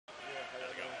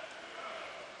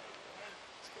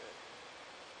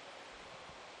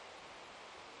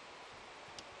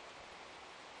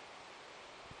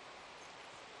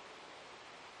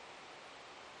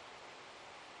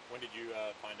when did you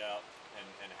find out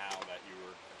and how that you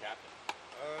were a captain?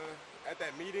 At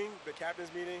that meeting, the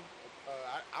captain's meeting,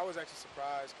 I was actually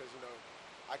surprised because,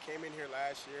 I came in here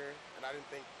last year and I didn't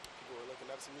think people were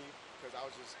looking up to me because I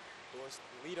was just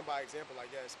leading by example, I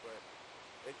guess. But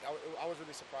I was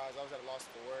really surprised. I was at a loss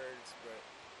for words, but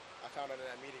I found out in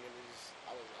that meeting and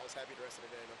I was happy the rest of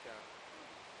the day, no count.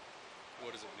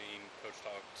 What does it mean? Coach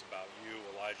talks about you,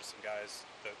 Elijah, some guys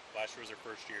that last year was their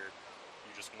first year.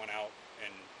 You just went out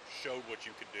and showed what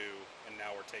you could do, and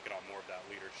now we're taking on more of that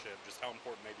leadership. Just how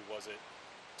important maybe was it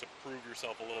to prove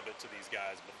yourself a little bit to these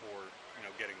guys before,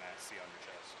 getting that C on your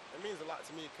chest? It means a lot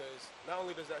to me because not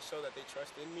only does that show that they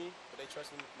trust in me, but they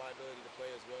trust in my ability to play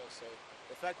as well. So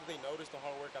the fact that they notice the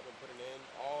hard work I've been putting in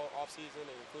all off season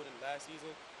and including last season,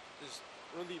 just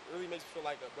really makes me feel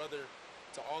like a brother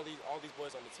to all these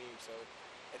boys on the team. So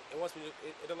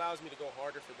it allows me to go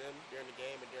harder for them during the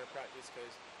game and during practice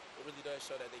because it really does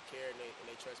show that they care and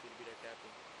they trust me to be their captain.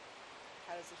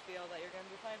 How does it feel that you're going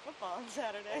to be playing football on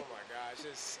Saturday? Oh my gosh,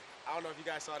 I don't know if you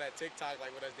guys saw that TikTok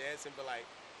with us dancing, but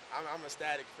I'm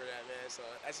ecstatic for that, man. So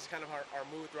that's just kind of our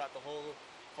mood throughout the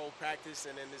whole practice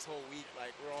and then this whole week.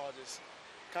 We're all just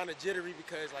kind of jittery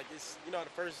because it's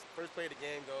the first play of the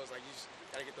game goes you just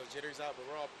gotta get those jitters out, but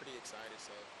we're all pretty excited.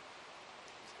 So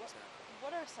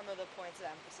what are some of the points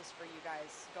of emphasis for you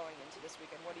guys going into this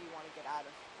weekend? What do you want to get out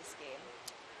of this game?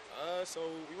 So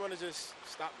we want to just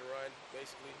stop the run,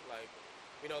 basically.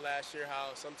 We know last year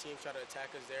how some teams try to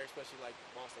attack us there, especially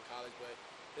Boston College. But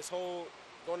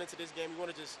going into this game, we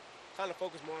want to just kind of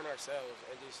focus more on ourselves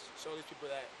and just show these people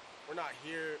that we're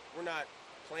not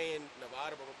playing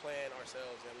Nevada, but we're playing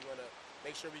ourselves. And we want to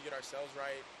make sure we get ourselves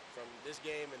right from this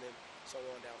game and then so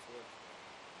on down forward.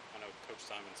 I know Coach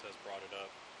Simons has brought it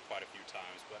up quite a few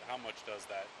times, but how much does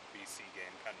that BC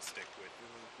game kind of stick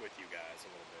with you guys a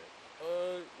little bit?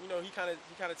 He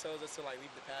kind of tells us to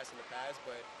leave the past in the past,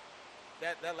 but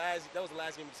that was the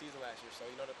last game of the season last year, so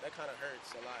that kind of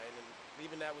hurts a lot. And then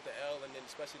leaving that with the L, and then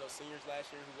especially those seniors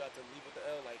last year who got to leave with the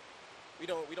L, we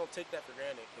don't take that for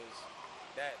granted because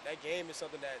that game is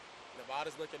something that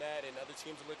Nevada's looking at and other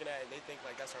teams are looking at, and they think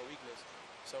that's our weakness.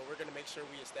 So we're going to make sure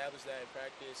we establish that in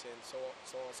practice and so on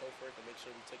and so forth, and make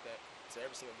sure we take that to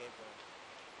every single game plan.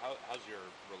 How's your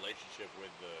relationship with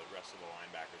the rest of the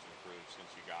linebackers improved since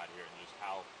you got here, and just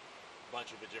how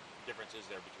much of a difference is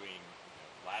there between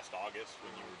last August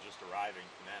when you were just arriving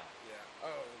to now? Yeah.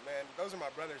 Oh man, those are my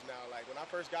brothers now. When I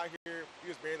first got here, we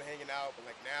was barely hanging out, but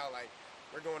now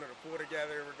we're going to the pool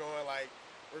together. We're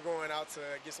going out to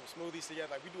get some smoothies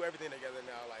together. We do everything together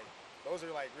now. Those are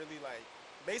really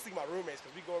basically my roommates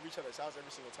because we go over each other's house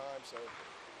every single time. So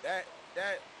that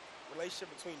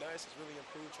relationship between us has really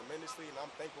improved tremendously, and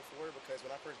I'm thankful for it because when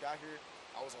I first got here,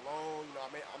 I was alone. I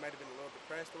might have been a little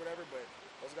depressed or whatever, but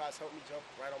those guys helped me jump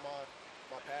right on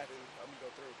my path and helped me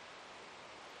go through.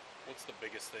 What's the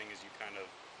biggest thing as you kind of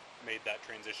made that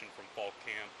transition from fall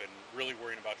camp and really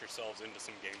worrying about yourselves into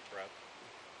some game prep?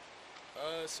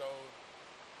 It's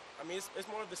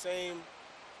more of the same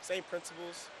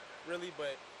principles, really,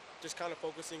 but just kind of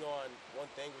focusing on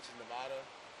one thing, which is Nevada,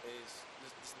 is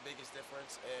just the biggest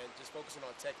difference, and just focusing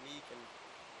on technique and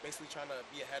basically trying to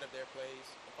be ahead of their plays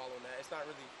and following that. It's not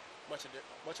really much of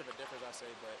a difference, I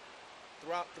say, but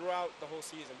throughout the whole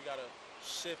season, we got to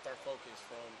shift our focus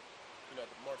from the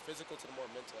more physical to the more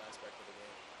mental aspect of the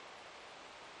game.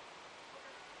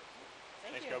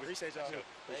 Thank Thanks, you. Kobe. Appreciate y'all.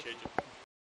 Appreciate you.